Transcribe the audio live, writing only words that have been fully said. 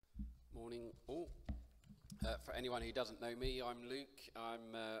Morning all. For anyone who doesn't know me, I'm Luke.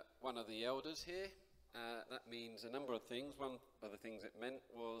 I'm one of the elders here. That means a number of things. One of the things it meant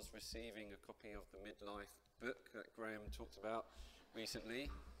was receiving a copy of the Midlife book that Graham talked about recently.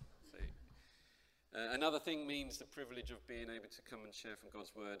 So, another thing means the privilege of being able to come and share from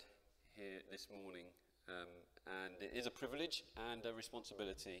God's Word here this morning. And it is a privilege and a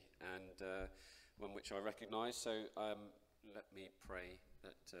responsibility, and one which I recognise. So let me pray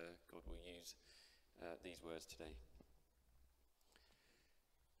that God will use these words today.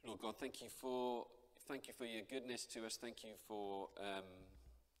 Lord God, thank you for your goodness to us. Thank you for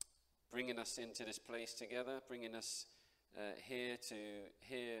bringing us into this place together, bringing us here to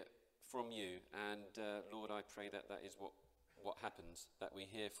hear from you. And Lord, I pray that is what happens, that we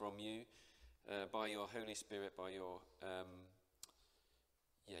hear from you by your Holy Spirit, by your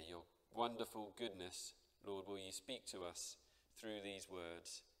wonderful goodness. Lord, will you speak to us through these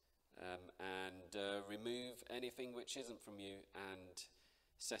words and remove anything which isn't from you and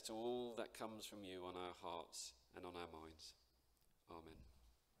settle all that comes from you on our hearts and on our minds. Amen.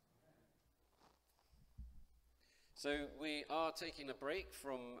 So we are taking a break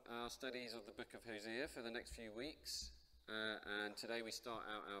from our studies of the book of Hosea for the next few weeks, and today we start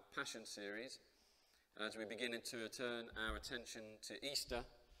out our Passion series as we begin to turn our attention to Easter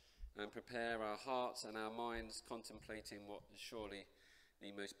and prepare our hearts and our minds contemplating what is surely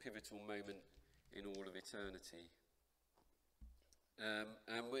the most pivotal moment in all of eternity.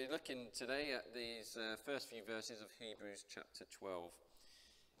 And we're looking today at these first few verses of Hebrews chapter 12.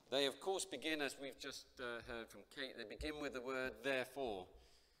 They, of course, begin, as we've just heard from Kate, they begin with the word therefore.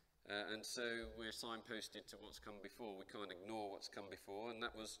 And so we're signposted to what's come before. We can't ignore what's come before, and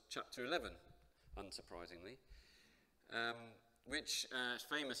that was chapter 11, unsurprisingly. Which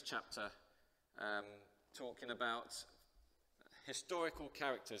famous chapter talking about historical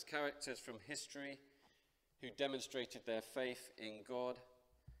characters from history who demonstrated their faith in God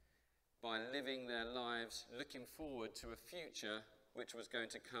by living their lives looking forward to a future which was going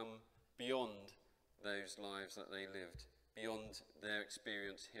to come beyond those lives that they lived, beyond their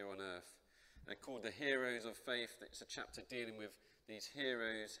experience here on earth. They're called the heroes of faith. It's a chapter dealing with these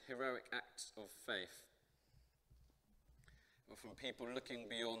heroic acts of faith, from people looking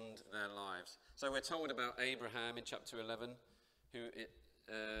beyond their lives. So we're told about Abraham in chapter 11, who it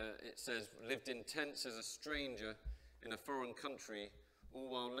says lived in tents as a stranger in a foreign country, all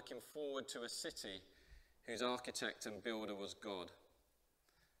while looking forward to a city whose architect and builder was God.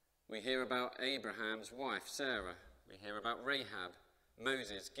 We hear about Abraham's wife, Sarah. We hear about Rahab,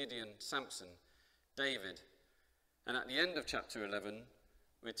 Moses, Gideon, Samson, David. And at the end of chapter 11,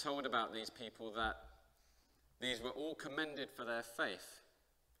 we're told about these people that these were all commended for their faith,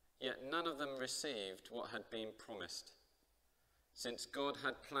 yet none of them received what had been promised, since God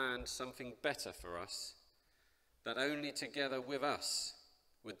had planned something better for us, that only together with us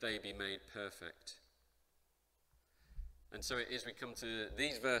would they be made perfect. And so it is we come to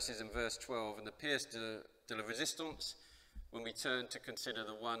these verses in verse 12, and the pièce de la résistance, when we turn to consider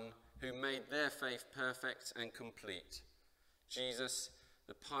the one who made their faith perfect and complete, Jesus,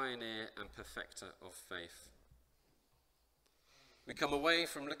 the pioneer and perfecter of faith. We come away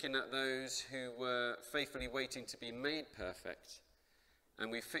from looking at those who were faithfully waiting to be made perfect,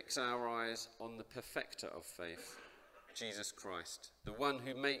 and we fix our eyes on the perfecter of faith, Jesus Christ, the one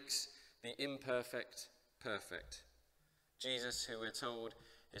who makes the imperfect perfect. Jesus, who we're told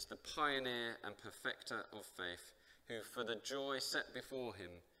is the pioneer and perfecter of faith, who for the joy set before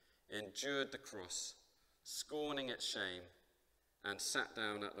him endured the cross, scorning its shame, and sat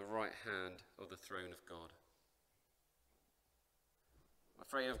down at the right hand of the throne of God. I'm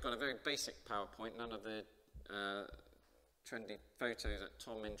afraid I've got a very basic PowerPoint, none of the trendy photos that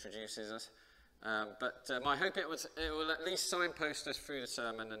Tom introduces us. But my hope it will at least signpost us through the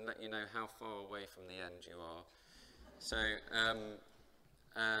sermon and let you know how far away from the end you are. So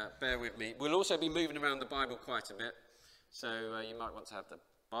bear with me. We'll also be moving around the Bible quite a bit, so you might want to have the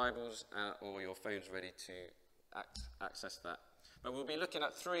Bibles or your phones ready to access that. But we'll be looking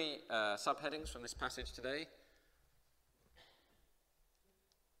at three subheadings from this passage today.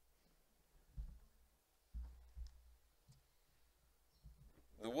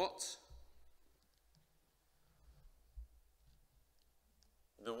 The what,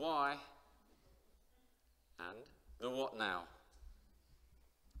 the why, and the what now.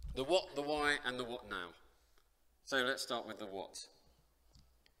 The what, the why, and the what now. So let's start with the what.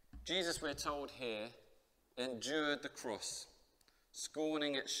 Jesus, we're told here, endured the cross,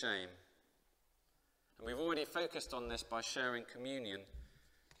 scorning its shame. And we've already focused on this by sharing communion,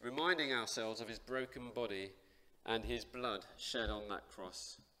 reminding ourselves of his broken body and his blood shed on that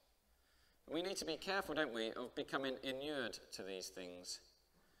cross. We need to be careful, don't we, of becoming inured to these things.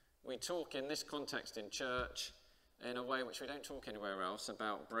 We talk in this context in church in a way which we don't talk anywhere else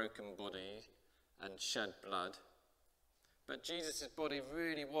about broken body and shed blood. But Jesus' body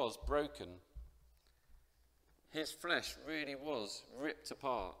really was broken. His flesh really was ripped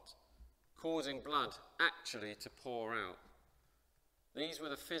apart, causing blood actually to pour out. These were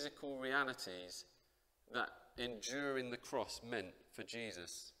the physical realities that enduring the cross meant for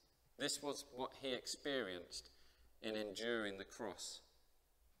Jesus. This was what he experienced in enduring the cross.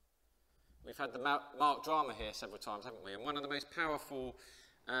 We've had the Mark drama here several times, haven't we? And one of the most powerful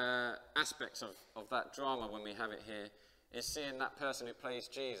aspects of that drama when we have it here is seeing that person who plays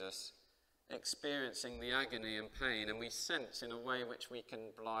Jesus experiencing the agony and pain, and we sense in a way which we can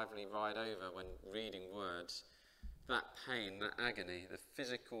blithely ride over when reading words, that pain, that agony, the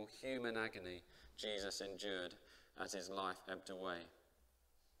physical human agony Jesus endured as his life ebbed away.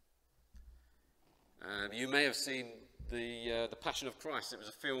 You may have seen the Passion of Christ. It was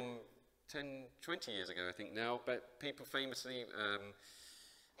a film 10, 20 years ago, I think now, but people famously,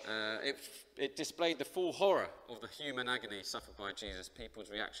 it displayed the full horror of the human agony suffered by Jesus.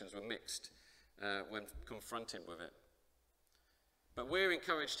 People's reactions were mixed when confronted with it. But we're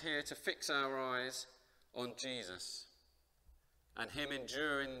encouraged here to fix our eyes on Jesus and him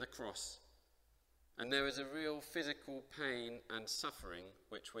enduring the cross. And there is a real physical pain and suffering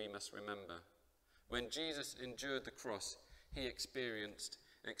which we must remember. When Jesus endured the cross, he experienced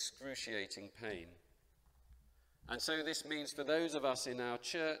excruciating pain. And so this means for those of us in our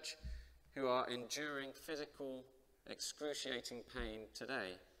church who are enduring physical, excruciating pain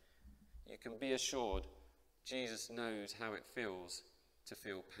today, you can be assured Jesus knows how it feels to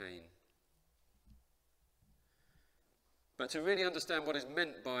feel pain. But to really understand what is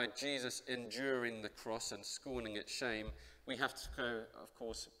meant by Jesus enduring the cross and scorning its shame, we have to go, of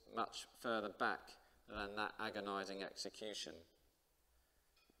course, much further back than that agonizing execution.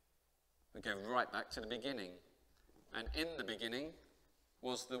 We go right back to the beginning. And in the beginning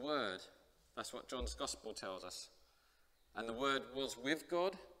was the Word. That's what John's Gospel tells us. And the Word was with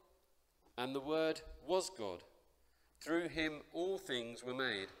God, and the Word was God. Through him all things were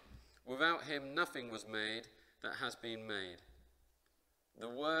made. Without him nothing was made that has been made. The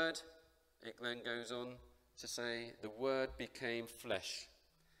Word, it then goes on to say, the Word became flesh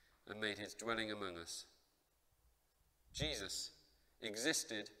and made his dwelling among us. Jesus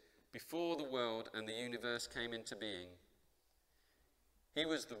existed before the world and the universe came into being. He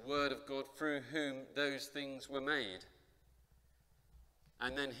was the Word of God through whom those things were made.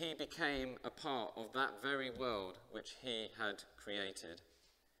 And then he became a part of that very world which he had created.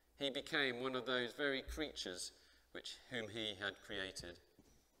 He became one of those very creatures whom he had created.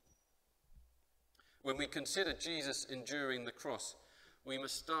 When we consider Jesus enduring the cross, we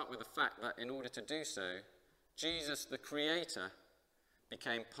must start with the fact that in order to do so, Jesus, the Creator,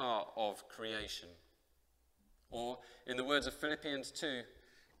 became part of creation. Or, in the words of Philippians 2,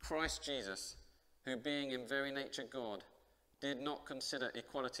 Christ Jesus, who being in very nature God, did not consider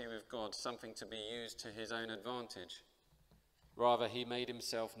equality with God something to be used to his own advantage. Rather, he made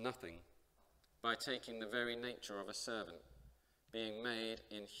himself nothing by taking the very nature of a servant, being made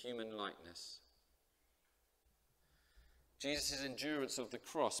in human likeness. Jesus' endurance of the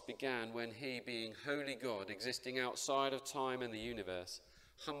cross began when he, being holy God, existing outside of time and the universe,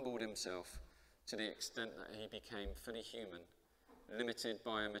 humbled himself to the extent that he became fully human, limited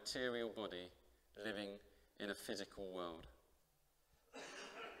by a material body, living in a physical world.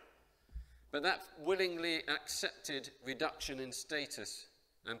 But that willingly accepted reduction in status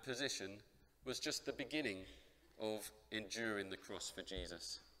and position was just the beginning of enduring the cross for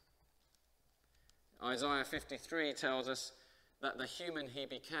Jesus. Isaiah 53 tells us that the human he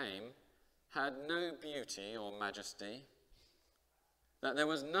became had no beauty or majesty, that there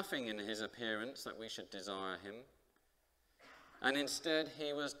was nothing in his appearance that we should desire him, and instead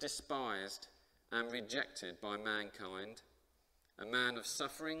he was despised and rejected by mankind, a man of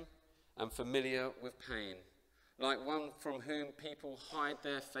suffering and familiar with pain. Like one from whom people hide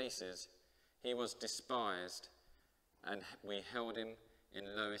their faces, he was despised, and we held him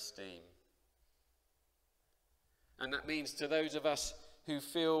in low esteem. And that means to those of us who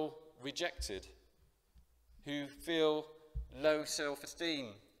feel rejected, who feel low self-esteem,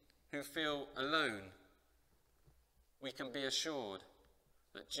 who feel alone, we can be assured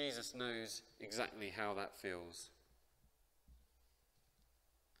that Jesus knows exactly how that feels.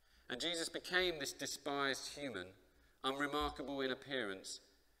 And Jesus became this despised human, unremarkable in appearance,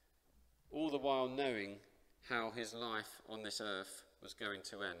 all the while knowing how his life on this earth was going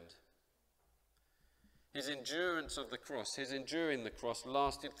to end. His endurance of the cross, his enduring the cross,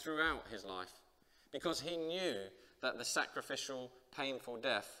 lasted throughout his life because he knew that the sacrificial, painful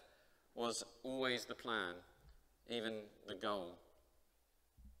death was always the plan, even the goal.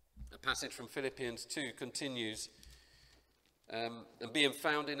 A passage from Philippians 2 continues, and being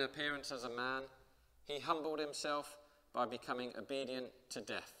found in appearance as a man, he humbled himself by becoming obedient to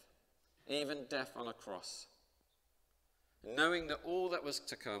death, even death on a cross. And knowing that all that was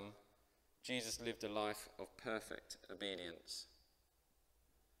to come, Jesus lived a life of perfect obedience.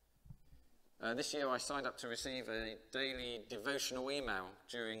 This year I signed up to receive a daily devotional email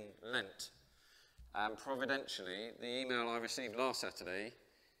during Lent. And providentially, the email I received last Saturday,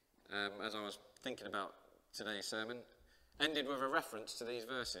 as I was thinking about today's sermon, ended with a reference to these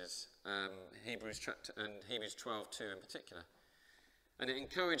verses, Hebrews 12:2 in particular. And it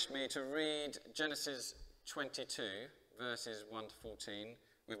encouraged me to read Genesis 22, verses 1 to 14,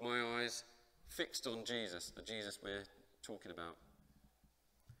 with my eyes fixed on Jesus, the Jesus we're talking about.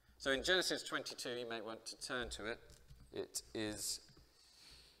 So in Genesis 22, you may want to turn to it. It is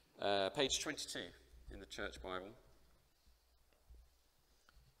page 22 in the Church Bible.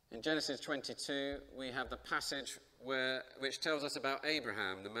 In Genesis 22, we have the passage which tells us about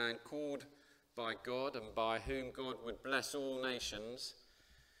Abraham, the man called by God and by whom God would bless all nations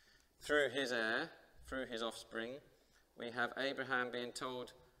through his heir, through his offspring. We have Abraham being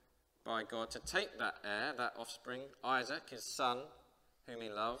told by God to take that heir, that offspring, Isaac, his son, whom he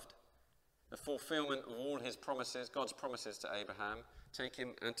loved, the fulfillment of all his promises, God's promises to Abraham, take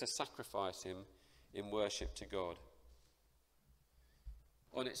him and to sacrifice him in worship to God.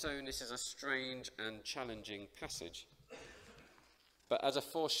 On its own, this is a strange and challenging passage. But as a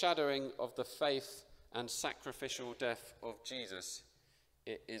foreshadowing of the faith and sacrificial death of Jesus,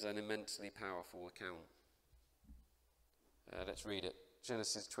 it is an immensely powerful account. Let's read it.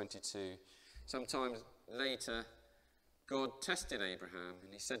 Genesis 22. Sometime later, God tested Abraham,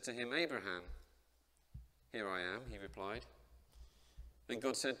 and he said to him, "Abraham." "Here I am," he replied. Then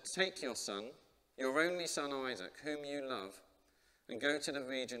God said, "Take your son, your only son Isaac, whom you love, and go to the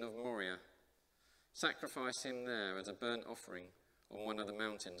region of Moriah. Sacrifice him there as a burnt offering on one of the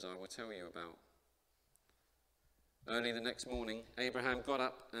mountains I will tell you about." Early the next morning, Abraham got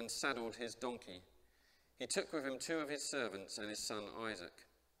up and saddled his donkey. He took with him 2 of his servants and his son Isaac.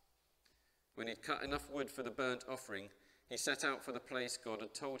 When he'd cut enough wood for the burnt offering, he set out for the place God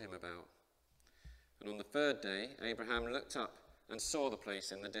had told him about. And on the 3rd day, Abraham looked up and saw the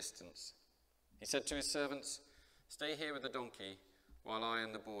place in the distance. He said to his servants, "Stay here with the donkey while I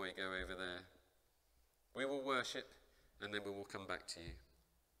and the boy go over there. We will worship, and then we will come back to you."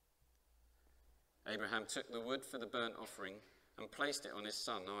 Abraham took the wood for the burnt offering and placed it on his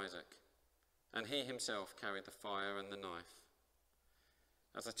son Isaac, and he himself carried the fire and the knife.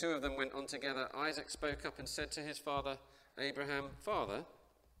 As the 2 of them went on together, Isaac spoke up and said to his father Abraham, "Father?"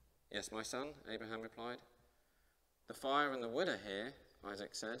 "Yes, my son," Abraham replied. "The fire and the wood are here,"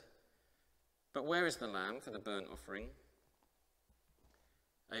 Isaac said. "But where is the lamb for the burnt offering?"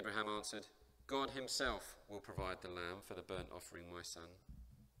 Abraham answered, "God himself will provide the lamb for the burnt offering, my son."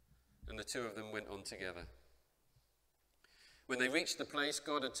 And the 2 of them went on together. When they reached the place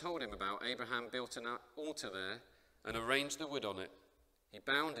God had told him about, Abraham built an altar there and arranged the wood on it. He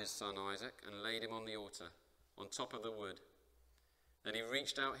bound his son Isaac and laid him on the altar, on top of the wood. Then he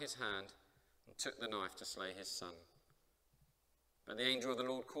reached out his hand and took the knife to slay his son. But the angel of the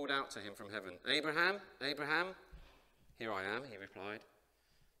Lord called out to him from heaven, "Abraham, Abraham?" "Here I am," he replied.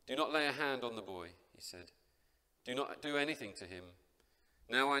 "Do not lay a hand on the boy," he said. "Do not do anything to him.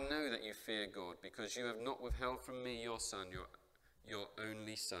 Now I know that you fear God, because you have not withheld from me your son, your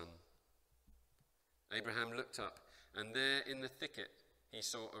only son." Abraham looked up, and there in the thicket he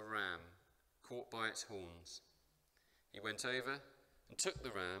saw a ram caught by its horns. He went over and took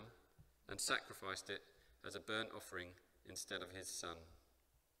the ram and sacrificed it as a burnt offering instead of his son.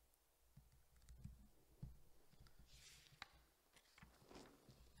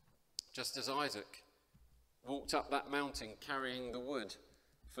 Just as Isaac walked up that mountain carrying the wood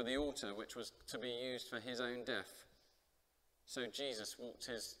for the altar which was to be used for his own death, so Jesus walked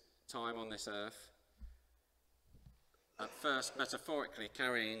his time on this earth, at first metaphorically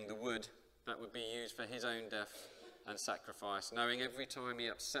carrying the wood that would be used for his own death and sacrifice, knowing every time he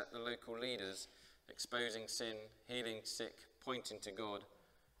upset the local leaders, exposing sin, healing sick, pointing to God,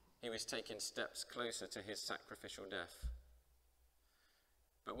 he was taking steps closer to his sacrificial death.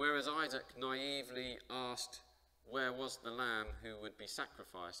 But whereas Isaac naively asked where was the lamb who would be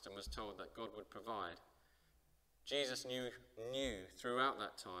sacrificed and was told that God would provide, Jesus knew throughout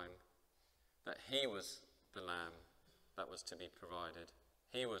that time that he was the lamb that was to be provided.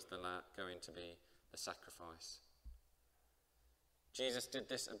 He was going to be the sacrifice. Jesus did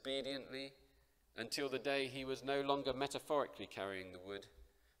this obediently until the day he was no longer metaphorically carrying the wood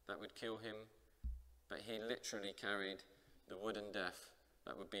that would kill him, but he literally carried the wooden death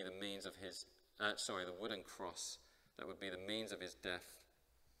that would be the means of his, the wooden cross that would be the means of his death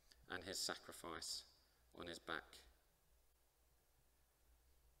and his sacrifice on his back.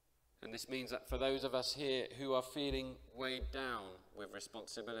 And this means that for those of us here who are feeling weighed down with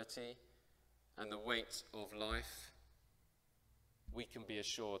responsibility and the weight of life, we can be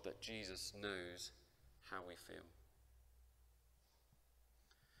assured that Jesus knows how we feel.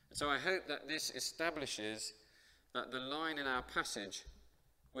 And so I hope that this establishes that the line in our passage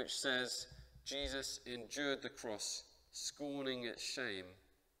which says Jesus endured the cross, scorning its shame,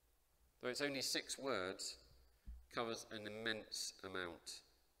 though it's only 6 words, covers an immense amount.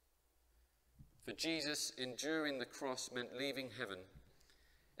 For Jesus, enduring the cross meant leaving heaven.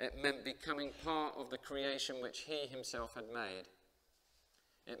 It meant becoming part of the creation which he himself had made.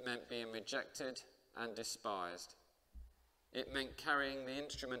 It meant being rejected and despised. It meant carrying the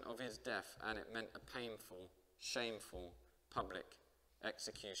instrument of his death, and it meant a painful, shameful, public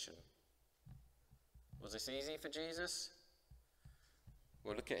execution. Was this easy for Jesus?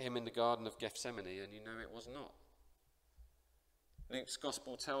 Well, look at him in the Garden of Gethsemane, and you know it was not. Luke's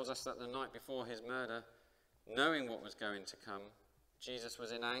Gospel tells us that the night before his murder, knowing what was going to come, Jesus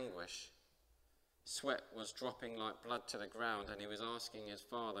was in anguish. Sweat was dropping like blood to the ground, and he was asking his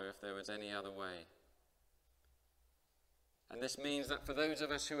Father if there was any other way. And this means that for those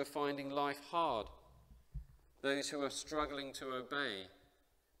of us who are finding life hard, those who are struggling to obey,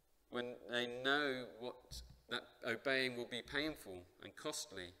 when they know that obeying will be painful and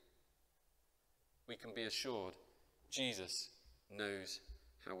costly, we can be assured Jesus knows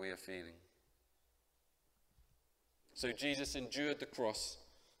how we are feeling. So Jesus endured the cross,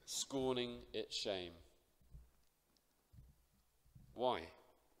 scorning its shame. Why?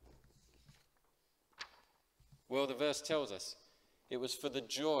 Well, the verse tells us it was for the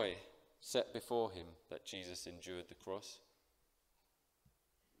joy set before him that Jesus endured the cross.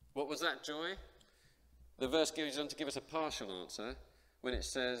 What was that joy? The verse goes on to give us a partial answer when it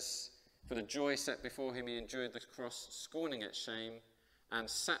says, for the joy set before him he endured the cross, scorning its shame, and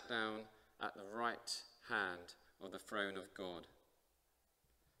sat down at the right hand of the throne of God.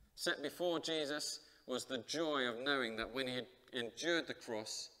 Set before Jesus was the joy of knowing that when he had endured the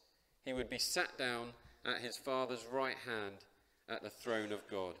cross, he would be sat down at his Father's right hand at the throne of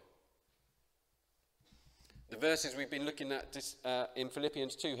God. The verses we've been looking at in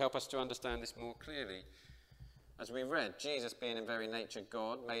Philippians 2 help us to understand this more clearly. As we read, Jesus, being in very nature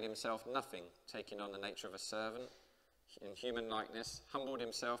God, made himself nothing, taking on the nature of a servant in human likeness, humbled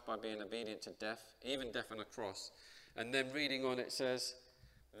himself by being obedient to death, even death on a cross. And then reading on it says,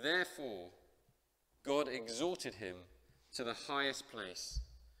 therefore God exalted him to the highest place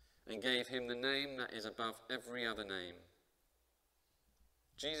and gave him the name that is above every other name.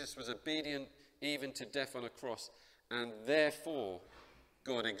 Jesus was obedient even to death on a cross, and therefore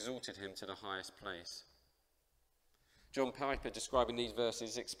God exalted him to the highest place. John Piper, describing these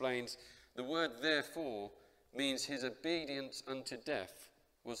verses, explains, the word therefore means his obedience unto death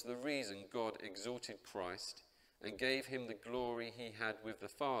was the reason God exalted Christ and gave him the glory he had with the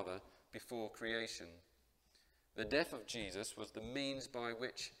Father before creation. The death of Jesus was the means by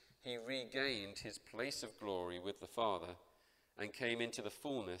which he regained his place of glory with the Father and came into the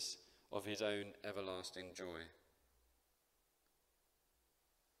fullness of his own everlasting joy.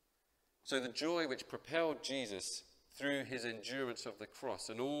 So the joy which propelled Jesus through his endurance of the cross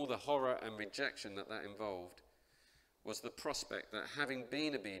and all the horror and rejection that involved was the prospect that having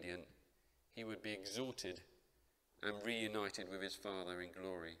been obedient, he would be exalted and reunited with his Father in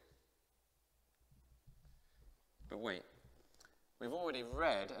glory. But wait, we've already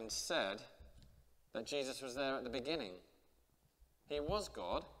read and said that Jesus was there at the beginning. He was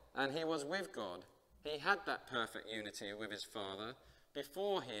God and he was with God. He had that perfect unity with his Father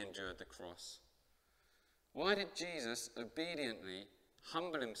before he endured the cross. Why did Jesus obediently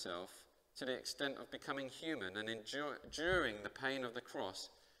humble himself to the extent of becoming human and enduring the pain of the cross,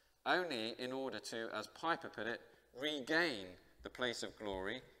 only in order to, as Piper put it, regain the place of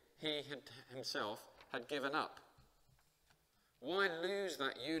glory he himself had given up? Why lose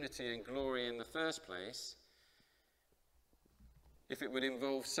that unity and glory in the first place if it would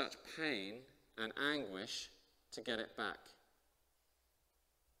involve such pain and anguish to get it back?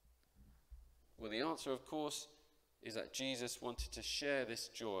 Well, the answer, of course, is that Jesus wanted to share this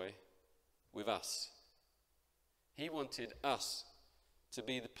joy with us. He wanted us to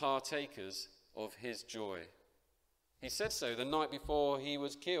be the partakers of his joy. He said so the night before he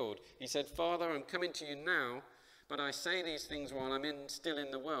was killed. He said, "Father, I'm coming to you now, but I say these things while I'm still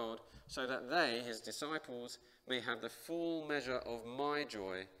in the world, so that they, his disciples, may have the full measure of my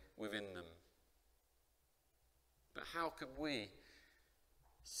joy within them." But how could we,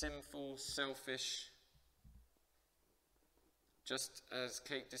 sinful, selfish, just as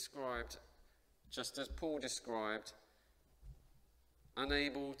Kate described, just as Paul described,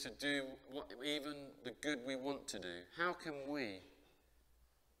 unable to do even the good we want to do, how can we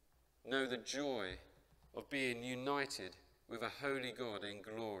know the joy of being united with a holy God in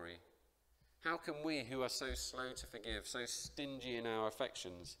glory? How can we, who are so slow to forgive, so stingy in our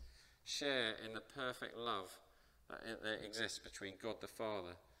affections, share in the perfect love that exists between God the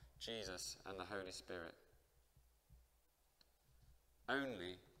Father, Jesus, and the Holy Spirit?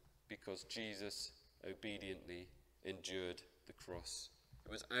 Only because Jesus obediently endured the cross.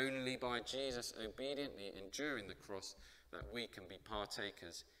 It was only by Jesus obediently enduring the cross that we can be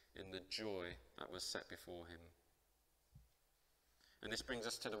partakers in the joy that was set before him. And this brings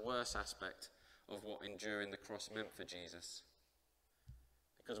us to the worst aspect of what enduring the cross meant for Jesus.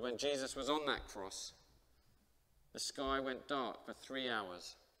 Because when Jesus was on that cross, the sky went dark for 3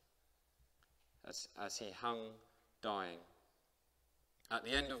 hours as he hung dying. At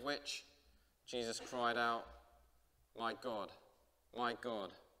the end of which, Jesus cried out, my God,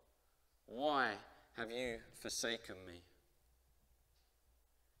 why have you forsaken me?"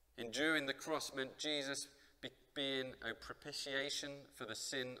 Enduring the cross meant Jesus being a propitiation for the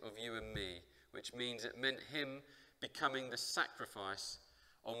sin of you and me, which means it meant him becoming the sacrifice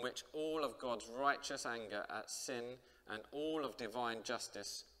on which all of God's righteous anger at sin and all of divine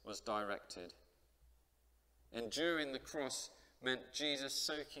justice was directed. Enduring the cross meant Jesus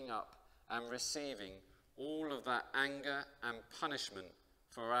soaking up and receiving all of that anger and punishment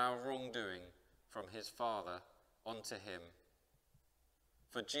for our wrongdoing from his Father onto him.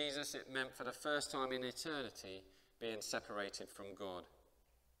 For Jesus, it meant for the first time in eternity being separated from God.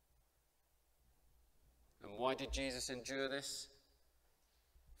 And why did Jesus endure this?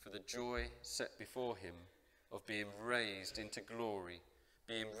 For the joy set before him of being raised into glory,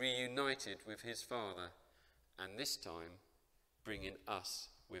 being reunited with his Father, and this time bringing us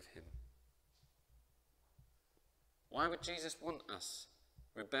with him. Why would Jesus want us,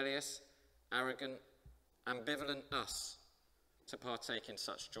 rebellious, arrogant, ambivalent us, to partake in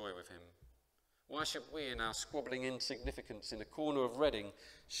such joy with him? Why should we, in our squabbling insignificance in a corner of Reading,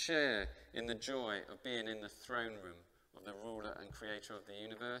 share in the joy of being in the throne room of the ruler and creator of the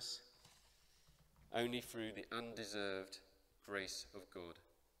universe? Only through the undeserved grace of God.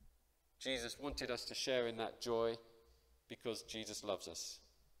 Jesus wanted us to share in that joy because Jesus loves us.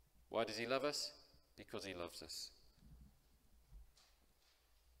 Why does he love us? Because he loves us.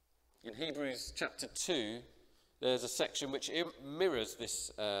 In Hebrews chapter 2, there's a section which mirrors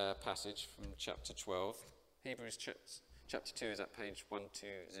this passage from chapter 12. Hebrews chapter 2 is at page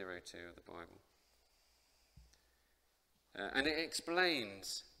 1202 of the Bible. And it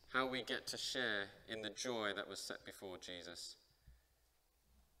explains how we get to share in the joy that was set before Jesus.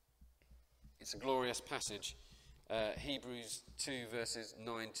 It's a glorious passage. Hebrews 2 verses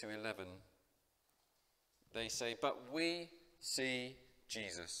 9 to 11. They say, "But we see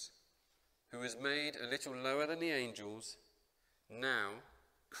Jesus, who was made a little lower than the angels, now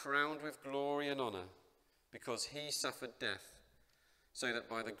crowned with glory and honour, because he suffered death, so that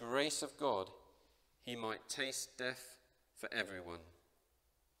by the grace of God he might taste death for everyone.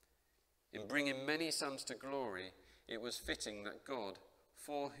 In bringing many sons to glory, it was fitting that God,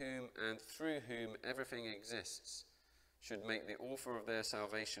 for whom and through whom everything exists, should make the author of their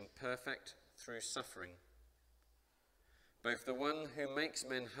salvation perfect through suffering. Both the one who makes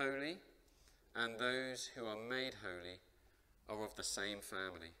men holy and those who are made holy are of the same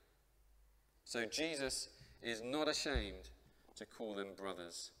family. So Jesus is not ashamed to call them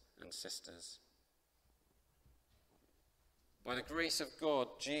brothers and sisters." By the grace of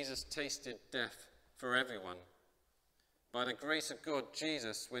God, Jesus tasted death for everyone. By the grace of God,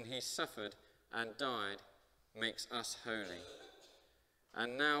 Jesus, when he suffered and died, makes us holy.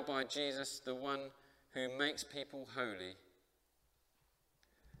 And now by Jesus, the one who makes people holy,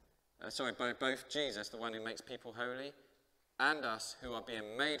 by both Jesus, the one who makes people holy, and us who are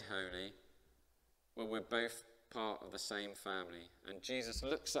being made holy, well, we're both part of the same family. And Jesus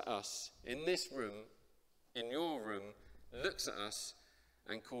looks at us in this room, in your room, looks at us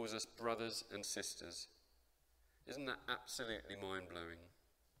and calls us brothers and sisters. Isn't that absolutely mind-blowing?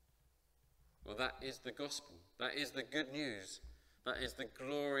 Well, that is the gospel. That is the good news That is the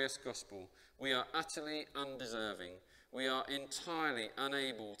glorious gospel. We are utterly undeserving. We are entirely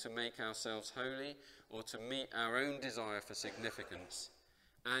unable to make ourselves holy or to meet our own desire for significance.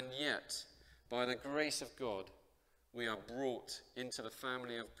 And yet, by the grace of God, we are brought into the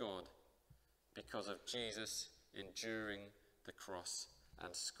family of God because of Jesus enduring the cross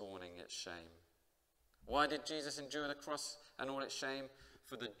and scorning its shame. Why did Jesus endure the cross and all its shame?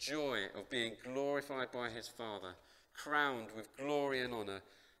 For the joy of being glorified by his Father, crowned with glory and honour,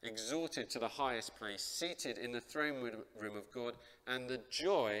 exalted to the highest place, seated in the throne room of God, and the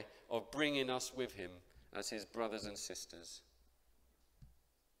joy of bringing us with him as his brothers and sisters.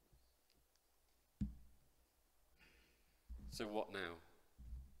 So what now?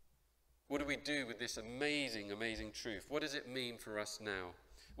 What do we do with this amazing, amazing truth? What does it mean for us now?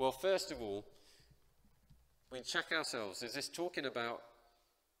 Well, first of all, we check ourselves. Is this talking about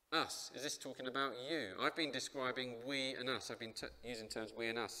us? Is this talking about you? I've been describing we and us. I've been using terms we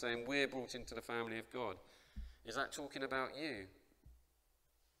and us, saying we're brought into the family of God. Is that talking about you?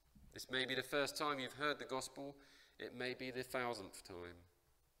 This may be the first time you've heard the gospel. It may be the 1000th time.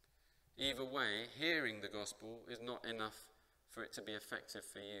 Either way, hearing the gospel is not enough for it to be effective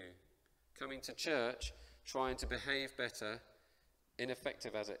for you. Coming to church, trying to behave better,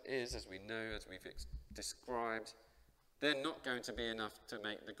 ineffective as it is, as we know, as we've described, they're not going to be enough to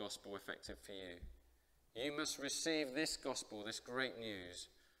make the gospel effective for you. You must receive this gospel, this great news,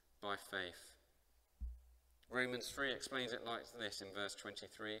 by faith. Romans 3 explains it like this in verse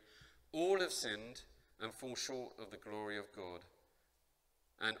 23. All have sinned and fall short of the glory of God,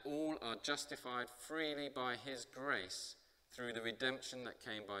 and all are justified freely by his grace through the redemption that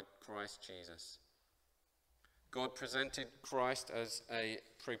came by Christ Jesus. God presented Christ as a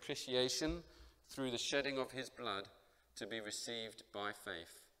propitiation through the shedding of his blood to be received by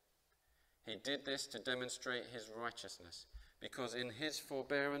faith. He did this to demonstrate his righteousness, because in his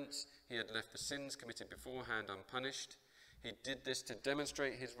forbearance he had left the sins committed beforehand unpunished. He did this to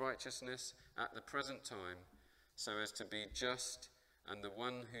demonstrate his righteousness at the present time, so as to be just and the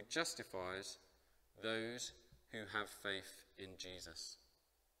one who justifies those who have faith in Jesus.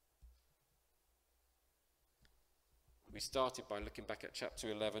 We started by looking back at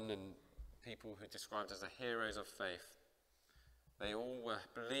chapter 11 and people who are described as the heroes of faith. They all were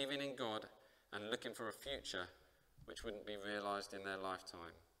believing in God and looking for a future which wouldn't be realised in their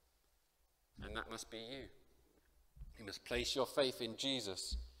lifetime. And that must be you. You must place your faith in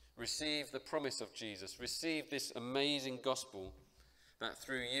Jesus. Receive the promise of Jesus. Receive this amazing gospel that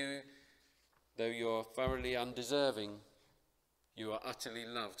through you, though you're thoroughly undeserving, you are utterly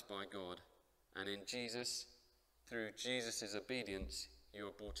loved by God. And in Jesus, through Jesus' obedience, you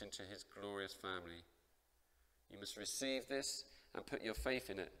are brought into his glorious family. You must receive this and put your faith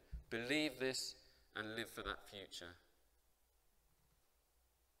in it. Believe this and live for that future.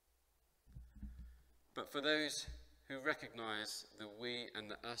 But for those who recognize the we and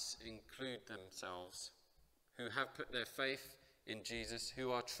the us include themselves, who have put their faith in Jesus,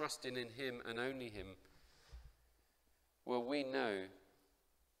 who are trusting in him and only him, well, we know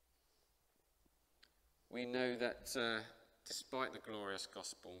that despite the glorious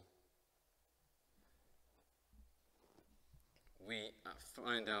gospel, we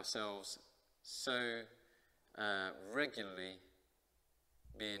find ourselves so regularly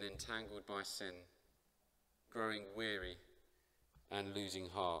being entangled by sin, growing weary and losing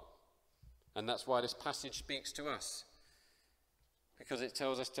heart. And that's why this passage speaks to us, because it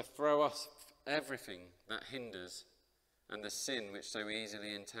tells us to throw off everything that hinders and the sin which so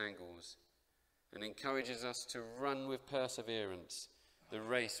easily entangles, and encourages us to run with perseverance the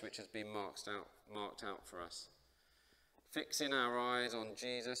race which has been marked out for us. Fixing our eyes on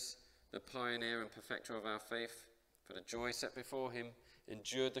Jesus, the pioneer and perfecter of our faith, for the joy set before him,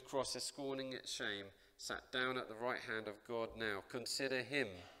 endured the cross, scorning its shame, sat down at the right hand of God now. Consider him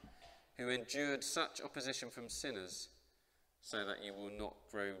who endured such opposition from sinners, so that you will not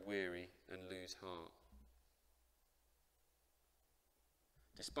grow weary and lose heart.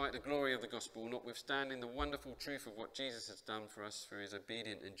 Despite the glory of the gospel, notwithstanding the wonderful truth of what Jesus has done for us through his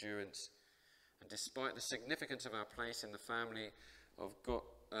obedient endurance, and despite the significance of our place in the family of God,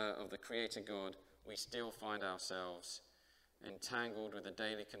 of the Creator God, we still find ourselves entangled with the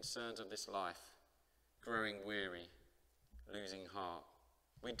daily concerns of this life, growing weary, losing heart.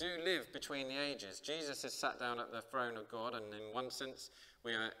 We do live between the ages. Jesus has sat down at the throne of God, and in one sense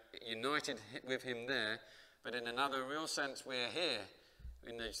we are united with him there, but in another real sense we are here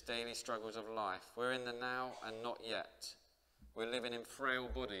in those daily struggles of life. We're in the now and not yet. We're living in frail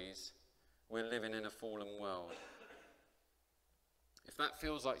bodies. We're living in a fallen world. If that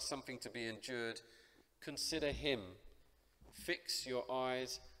feels like something to be endured, consider him. Fix your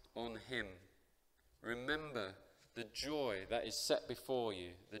eyes on him. Remember the joy that is set before you,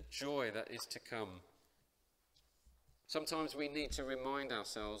 the joy that is to come. Sometimes we need to remind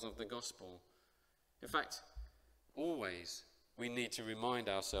ourselves of the gospel. In fact, always we need to remind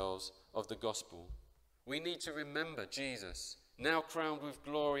ourselves of the gospel. We need to remember Jesus, now crowned with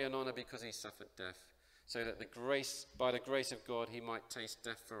glory and honor because he suffered death, so that by the grace of God he might taste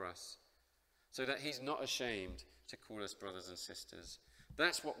death for us, so that he's not ashamed to call us brothers and sisters.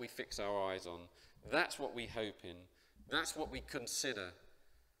 That's what we fix our eyes on. That's what we hope in. That's what we consider.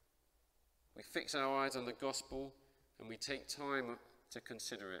 We fix our eyes on the gospel and we take time to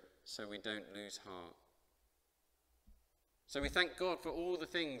consider it so we don't lose heart. So we thank God for all the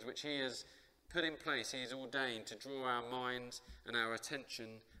things which he has put in place, he has ordained to draw our minds and our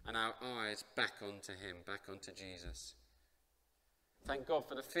attention and our eyes back onto him, back onto Jesus. Thank God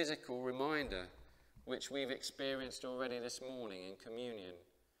for the physical reminder which we've experienced already this morning in communion,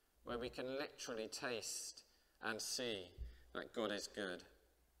 where we can literally taste and see that God is good.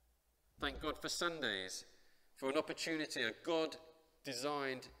 Thank God for Sundays, for an opportunity, a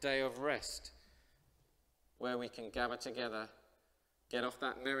God-designed day of rest, where we can gather together, get off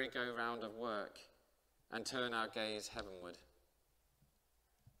that merry-go-round of work, and turn our gaze heavenward.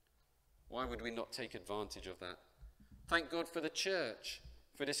 Why would we not take advantage of that? Thank God for the church,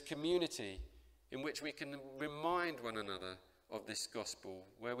 for this community in which we can remind one another of this gospel,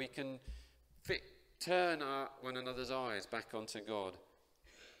 where we can turn one another's eyes back onto God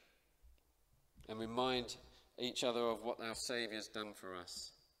and remind each other of what our Saviour's done for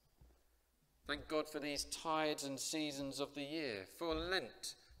us. Thank God for these tides and seasons of the year, for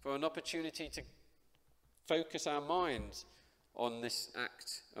Lent, for an opportunity to focus our minds on this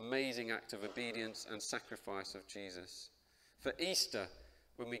amazing act of obedience and sacrifice of Jesus. For Easter,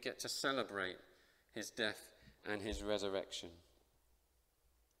 when we get to celebrate his death and his resurrection.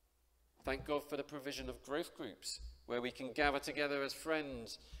 Thank God for the provision of growth groups, where we can gather together as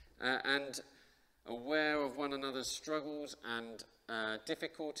friends and aware of one another's struggles and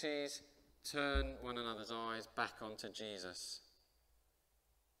difficulties, turn one another's eyes back onto Jesus.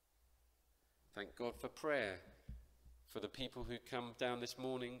 Thank God for prayer, for the people who come down this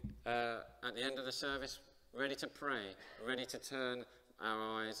morning at the end of the service, ready to pray, ready to turn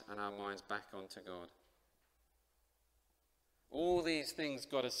our eyes and our minds back onto God. All these things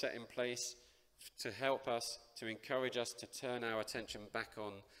God has set in place to help us, to encourage us to turn our attention back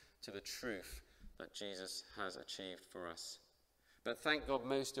on to the truth that Jesus has achieved for us. But thank God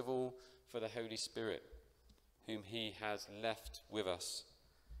most of all for the Holy Spirit, whom he has left with us,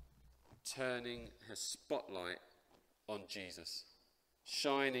 turning his spotlight on Jesus,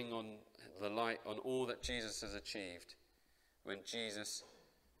 shining on the light on all that Jesus has achieved when Jesus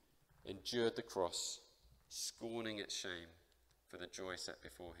endured the cross, scorning its shame for the joy set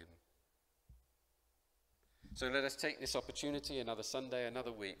before him. So let us take this opportunity, another Sunday,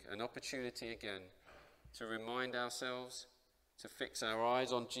 another week, an opportunity again to remind ourselves, to fix our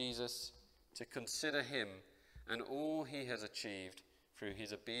eyes on Jesus, to consider him and all he has achieved through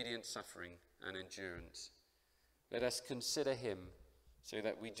his obedient suffering and endurance. Let us consider him so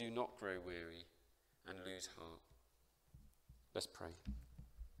that we do not grow weary and lose heart. Let's pray.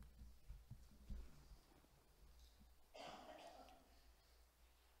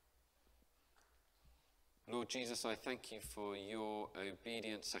 Lord Jesus, I thank you for your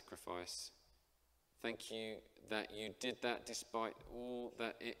obedient sacrifice. Thank you that you did that despite all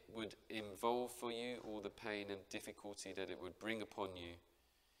that it would involve for you, all the pain and difficulty that it would bring upon you.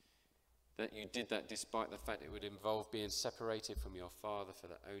 That you did that despite the fact it would involve being separated from your Father for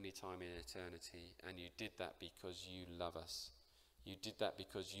the only time in eternity. And you did that because you love us. You did that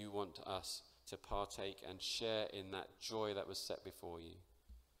because you want us to partake and share in that joy that was set before you.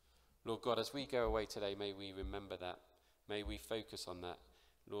 Lord God, as we go away today, may we remember that. May we focus on that.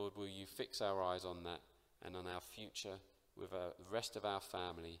 Lord, will you fix our eyes on that and on our future with the rest of our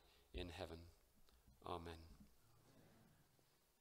family in heaven. Amen.